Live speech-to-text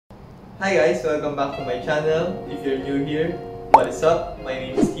Hi guys, welcome back to my channel. If you're new here, what is up? My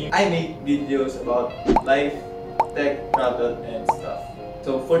name is Kim. I make videos about life, tech, travel, and stuff.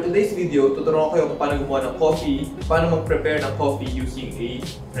 So for today's video, tuturuan ko kayo kung paano gumawa ng coffee, paano mag-prepare ng coffee using a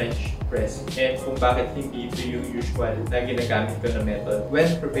French press, and kung bakit hindi ito yung usual na ginagamit ko na method when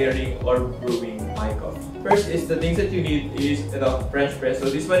preparing or brewing my coffee. First is the things that you need is ito, French press. So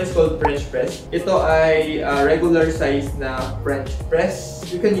this one is called French press. Ito ay regular size na French press.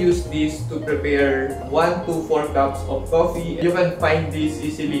 You can use this to prepare 1 to 4 cups of coffee. You can find this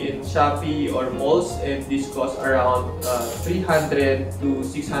easily in Shopee or malls, and this costs around 300 to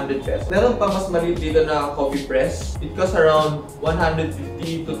 600 pesos. Meron pa mas maliit dito na coffee press. It costs around 150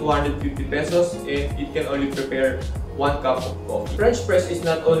 to 250 pesos, and it can only prepare 1 cup of coffee. French press is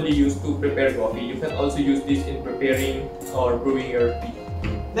not only used to prepare coffee, you can also use this in preparing or brewing your tea.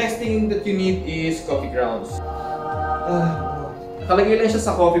 Next thing that you need is coffee grounds. Nakalagay lang siya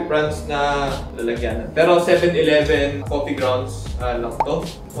sa coffee grounds na lalagyan. Pero 7-Eleven coffee grounds lang to.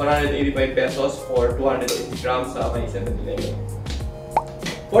 185 pesos for 280 grams sa may 7-Eleven.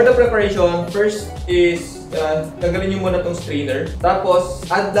 For the preparation, first is tanggalin nyo muna tong strainer. Tapos,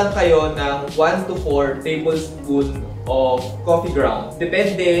 add lang kayo ng 1 to 4 tablespoon of coffee ground.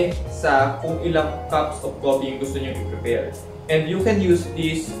 Depende sa kung ilang cups of coffee yung gusto nyo i-prepare. And you can use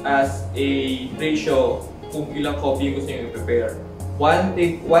this as a ratio kung ilang coffee yung gusto nyo i-prepare. 1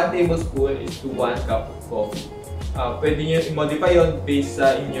 tablespoon is to 1 cup of coffee. Pwede nyo i-modify yun based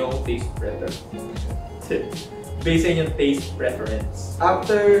sa inyong taste preference. Based on your taste preference.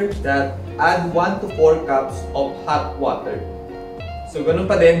 After that, add 1 to 4 cups of hot water. So, ganun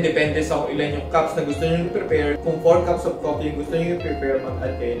pa din, depende sa kung ilan yung cups na gusto nyo i-prepare. Kung 4 cups of coffee yung gusto nyo i-prepare,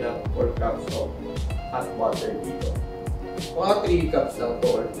 mag-add kayo ng 4 cups of hot water dito. Mga 3 cups lang to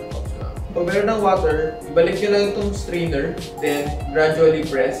or 2 cups lang. Pag meron ng water, ibalik nyo lang itong strainer, then gradually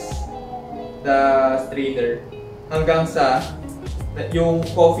press the strainer hanggang sa yung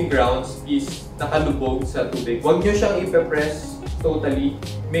coffee grounds is nakalubog sa tubig. Huwag nyo siyang ipe-press totally.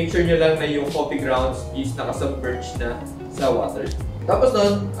 Make sure nyo lang na yung coffee grounds is nakasubmerge na sa water. Tapos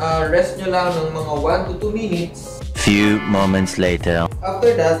nun, rest nyo lang ng mga 1 to 2 minutes. Few moments later.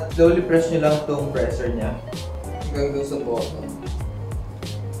 After that, slowly press nyo lang itong presser niya hanggang dun sa bottom.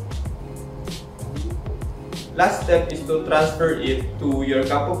 Last step is to transfer it to your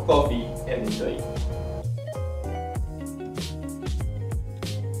cup of coffee and enjoy.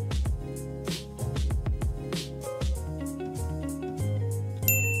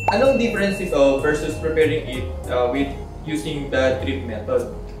 Anong difference ito versus preparing it with using the drip method?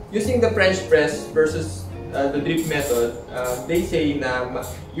 Using the French press versus the drip method, they say na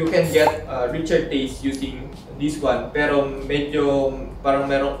you can get richer taste using this one, pero medyo parang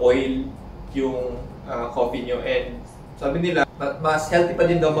merong oil yung coffee nyo, and sabi nila mas healthy pa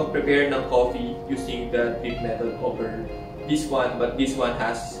din daw mag-prepare ng coffee using the drip method over this one, but this one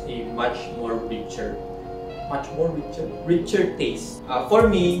has a much more richer taste.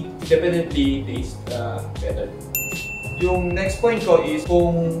 For me, definitely tastes better. Yung next point ko is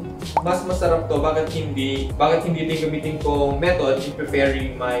kung mas masarap to, bakit hindi din gamitin ko method in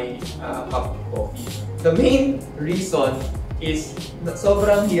preparing my cup of coffee. The main reason is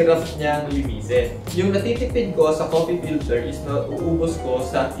sobrang hirap niyang linisin. Yung natitipid ko sa coffee filter is na uubos ko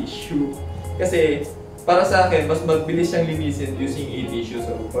sa tissue. Kasi para sa akin, mas mabilis siyang linisin using a tissue.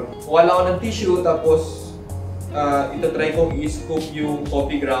 So, wala ko ng tissue, tapos ito-try kong i-scoop yung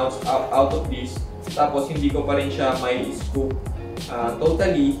coffee grounds out of this, tapos hindi ko pa rin siya may scoop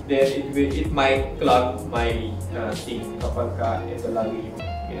totally, then it might clog my sink kapag ito lagi yung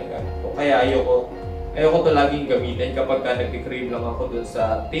ginagamit ko. Kaya ayoko to laging gamitin kapag nag-crave lang ako dun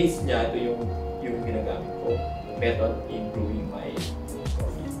sa taste niya. Ito yung ginagamit ko method in brewing my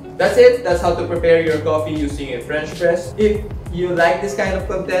coffee. That's it. That's how to prepare your coffee using a French press. If you like this kind of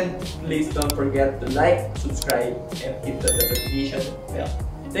content, please don't forget to like, subscribe, and hit the notification bell.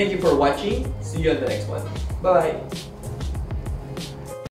 Thank you for watching. See you on the next one. Bye-bye.